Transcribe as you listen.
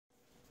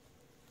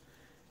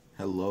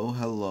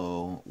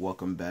Hello,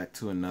 welcome back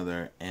to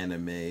another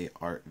anime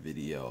art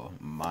video.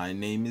 My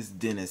name is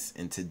Dennis,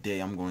 and today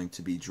I'm going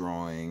to be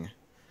drawing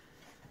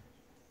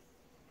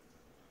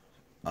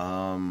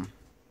Meruem,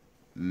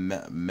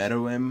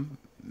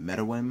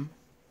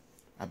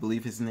 I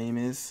believe his name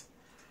is,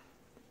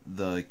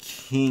 the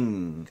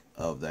king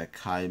of the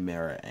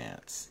chimera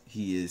ants.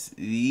 He is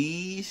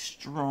the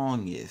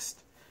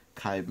strongest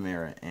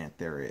chimera ant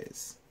there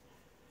is,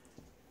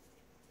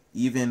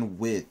 even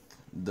with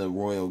the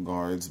royal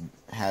guards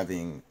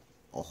having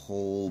a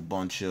whole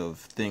bunch of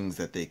things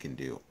that they can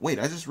do. Wait,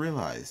 I just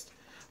realized,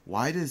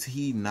 why does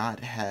he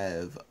not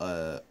have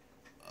a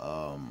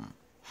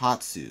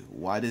Hatsu?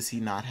 Why does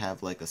he not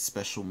have like a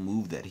special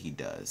move that he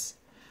does?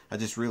 I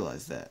just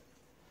realized that,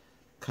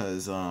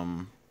 cause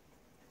the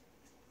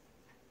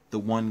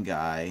one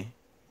guy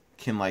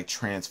can like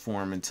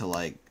transform into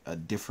like a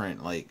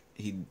different, like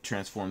he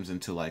transforms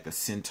into like a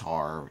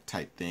centaur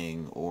type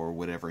thing or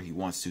whatever he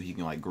wants to. He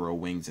can like grow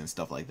wings and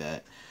stuff like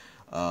that.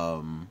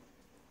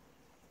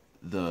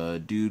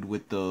 The dude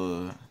with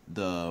the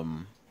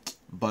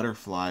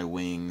butterfly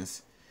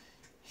wings,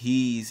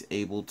 he's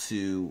able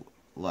to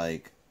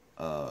like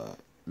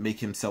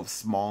make himself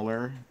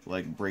smaller,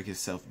 like break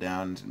himself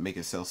down, make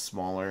himself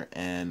smaller,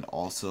 and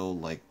also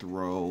like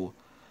throw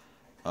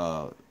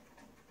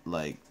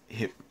like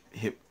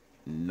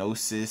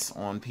hypnosis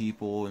on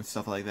people and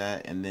stuff like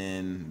that. And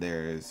then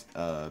there's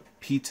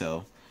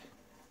Pito,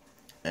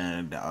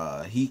 and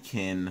he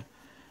can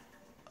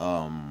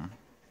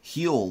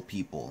heal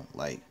people,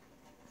 like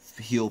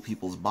heal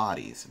people's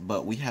bodies.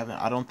 But we haven't,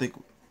 I don't think,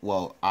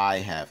 well, I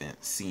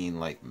haven't seen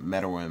like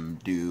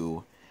Meruem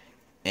do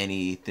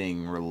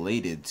anything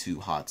related to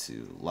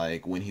Hatsu.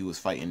 Like when he was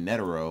fighting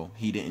Netero,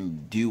 he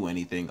didn't do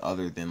anything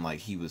other than like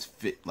he was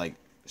like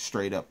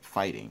straight up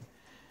fighting.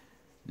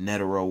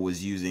 Netero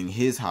was using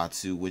his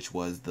Hatsu, which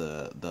was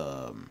the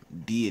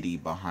deity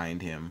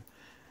behind him.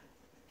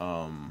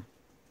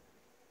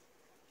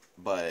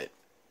 But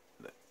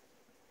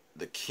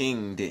the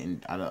king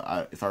didn't.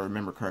 If I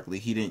remember correctly,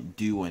 he didn't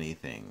do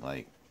anything.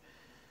 Like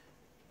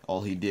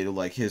all he did,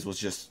 like his was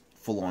just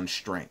full on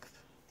strength.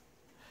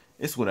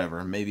 It's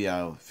whatever. Maybe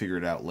I'll figure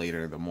it out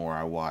later the more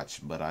I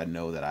watch. But I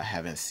know that I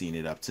haven't seen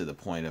it up to the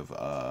point of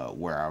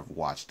where I've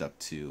watched up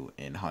to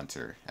in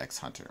Hunter x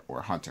Hunter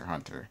or Hunter x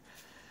Hunter.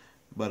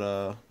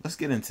 But let's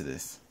get into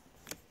this.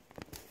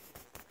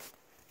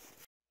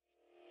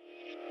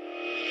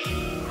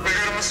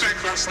 Made a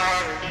mistake last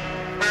night.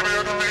 Maybe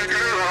I can make it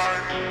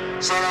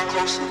right. Sit down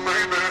closer,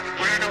 baby.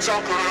 We can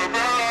talk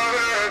about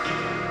it.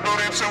 No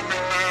need to be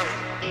mad.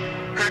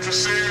 Hate to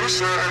see you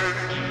sad.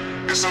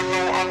 Yes, I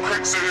know I'm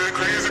crazy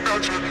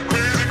about you,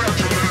 crazy about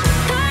you.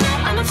 I know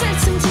I'm afraid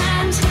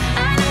sometimes.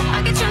 I know I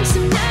get drunk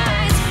some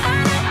nights.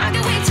 I know I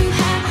get way too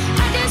high.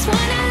 I just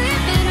wanna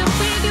live it up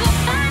with you.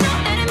 I know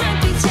that it might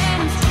be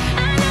tough.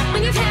 I know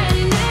when you've had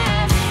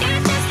enough.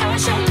 It's just how I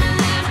show my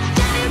love.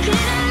 Darling, can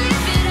I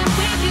live it up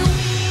with you?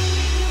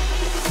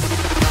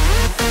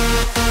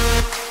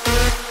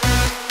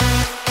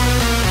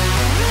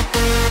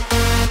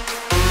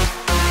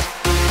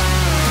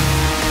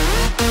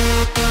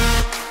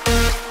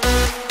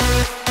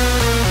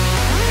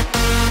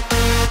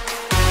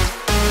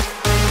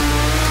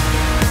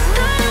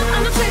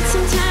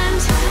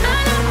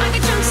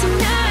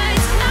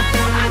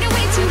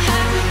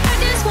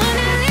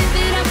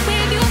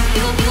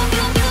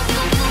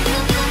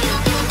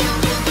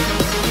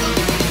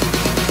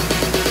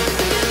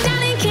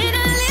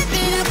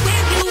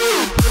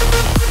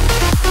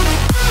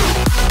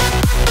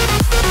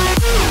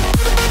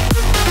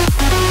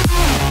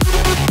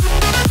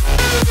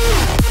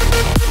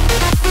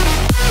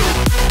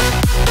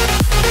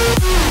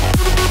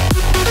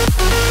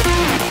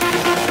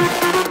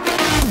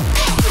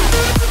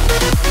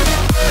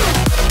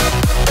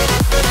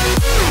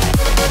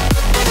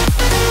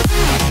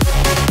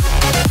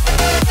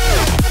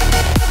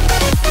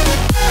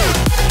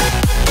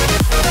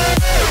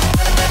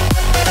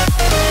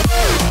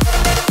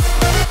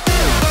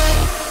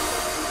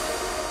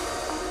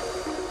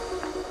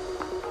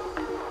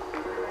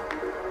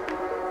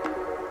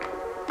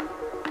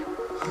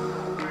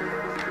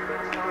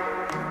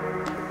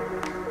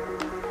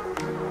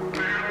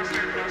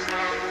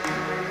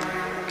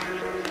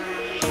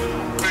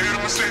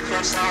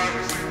 Last night.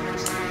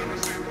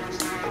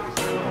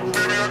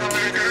 Maybe I can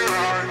make it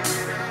right.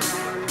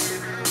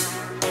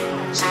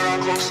 Sit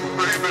down closer,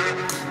 baby.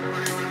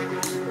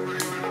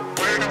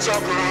 We can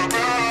talk about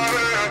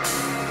it.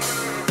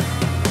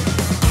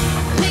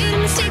 Made a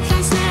mistake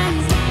last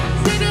night.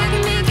 Maybe I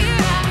can make it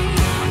right.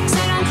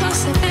 Sit down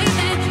closer,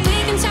 baby. We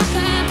can talk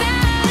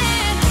about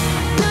it.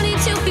 No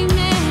need to be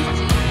mad.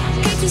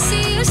 Hate to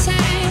see you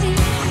sad.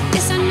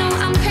 Yes, I know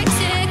I'm crazy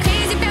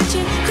about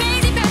you,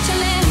 crazy about your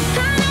love.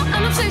 I know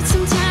I'm a flirt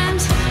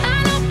sometimes.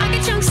 I know I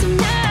get drunk some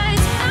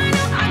nights. I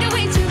know I get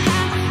way too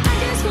high. I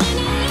just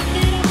wanna live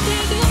it up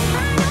with you.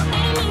 I know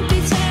that it might be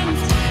tough.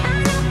 I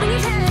know when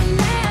you've had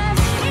enough.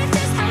 It's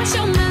just how I show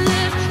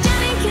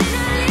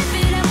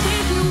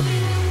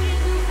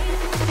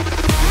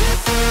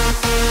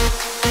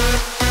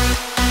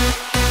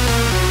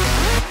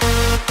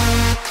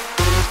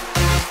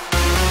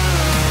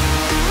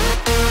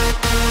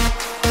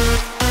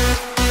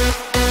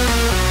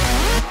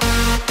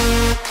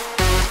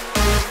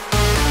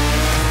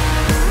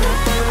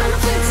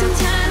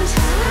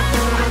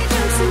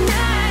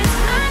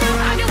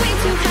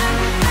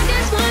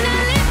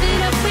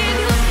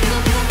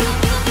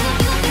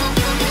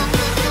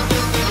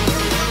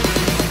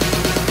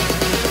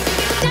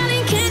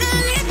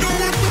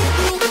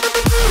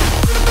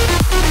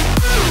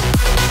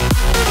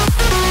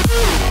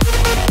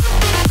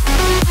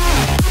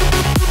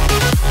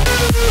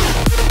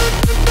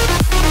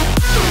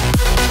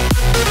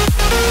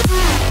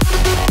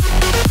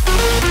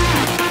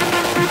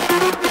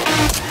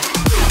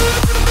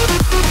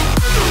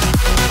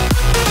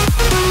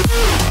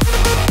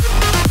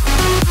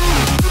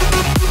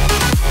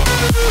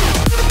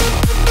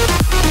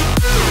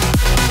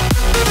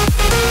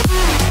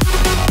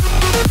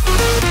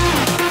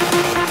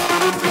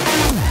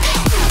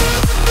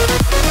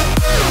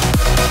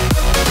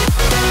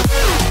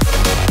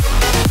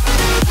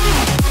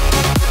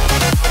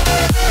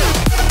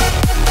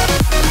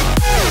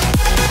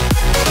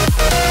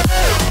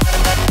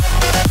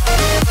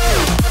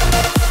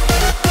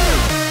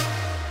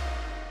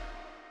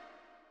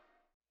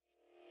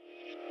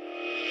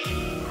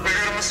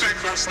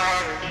last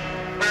night.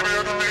 Maybe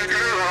I can make it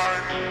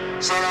right.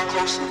 Sit down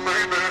closer,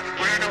 baby.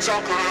 We can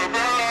talk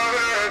about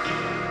it.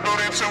 No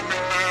need to be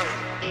mad.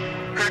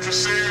 Hate to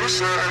see you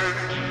sad.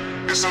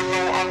 Yes, I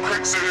know I'm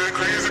crazy,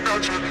 crazy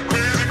about you,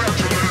 crazy about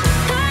you.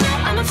 I know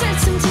I'm upset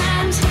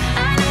sometimes.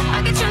 I know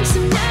I get drunk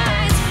some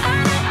nights.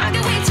 I know I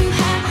get way too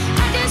high.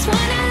 I just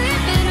wanna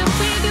live it up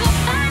with you.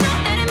 I know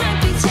that it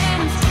might be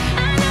tough.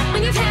 I know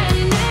when you've had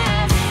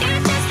enough.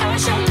 It's just how I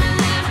show my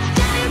love.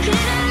 Darling, can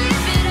I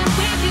live it up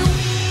with you?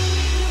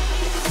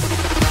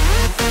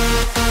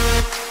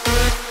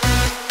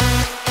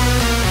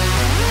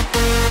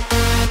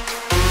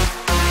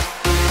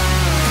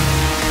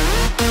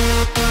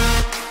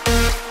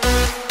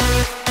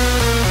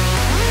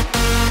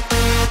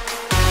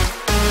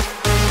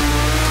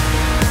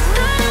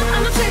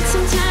 I'm upset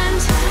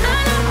sometimes. I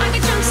know I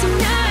get drunk some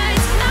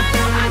nights. I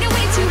know I get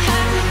way too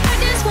high. I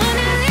just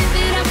wanna live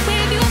it up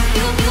with you.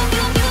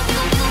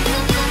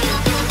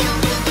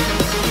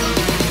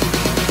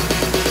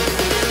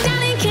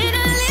 Darling, can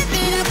I live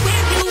it up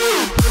with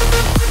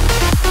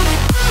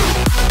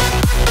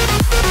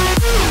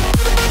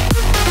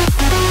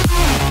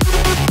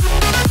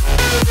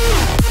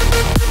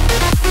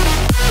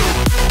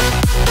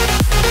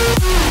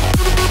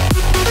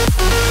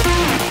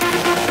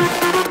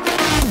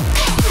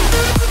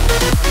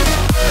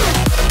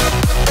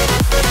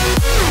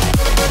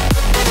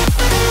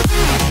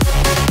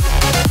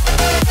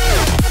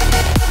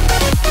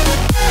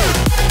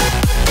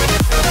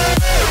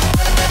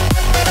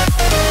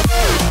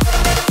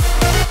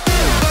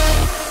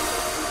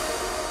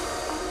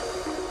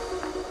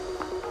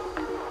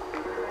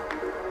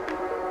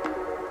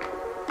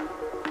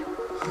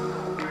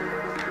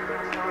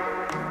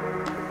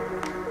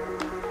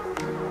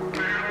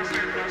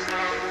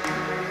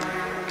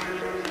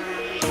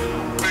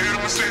Made a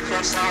mistake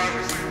last night.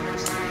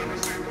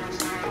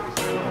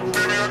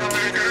 Maybe I can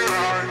make it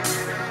right.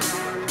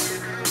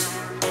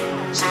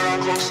 Sit down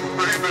closer,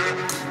 baby.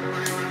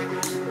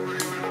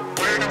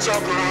 We can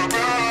talk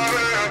about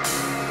it.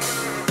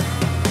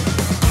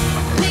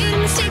 Made a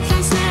mistake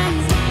last night.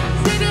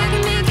 Maybe I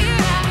can make it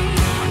right.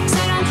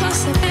 Sit down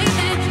closer,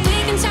 baby. We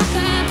can talk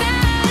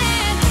about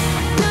it.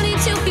 No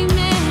need to be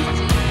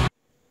mad.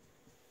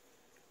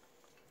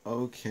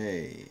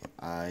 Okay,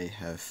 I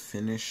have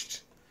finished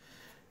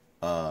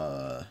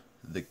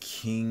the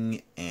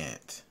King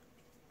Ant.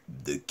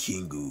 The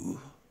Kingu.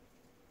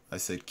 I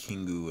said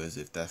Kingu as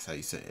if that's how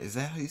you say it. Is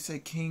that how you say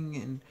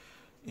king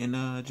in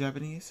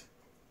Japanese?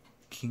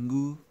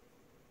 Kingu?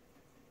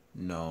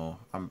 No,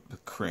 I'm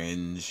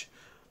cringe.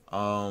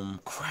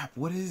 Crap,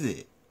 what is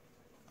it?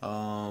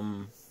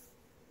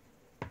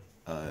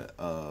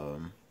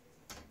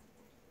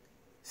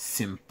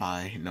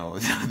 Senpai? No,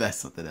 that's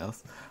something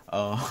else.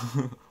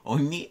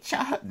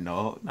 Onicha?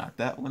 No, not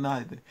that one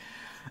either.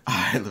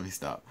 Alright, let me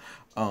stop.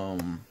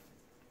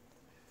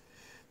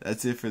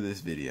 That's it for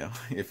this video.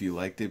 If you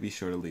liked it, be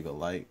sure to leave a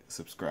like,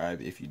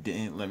 subscribe. If you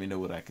didn't, let me know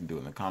what I can do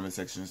in the comment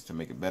sections to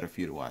make it better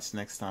for you to watch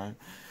next time.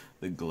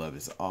 The glove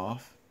is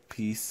off.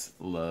 Peace,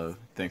 love.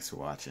 Thanks for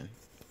watching.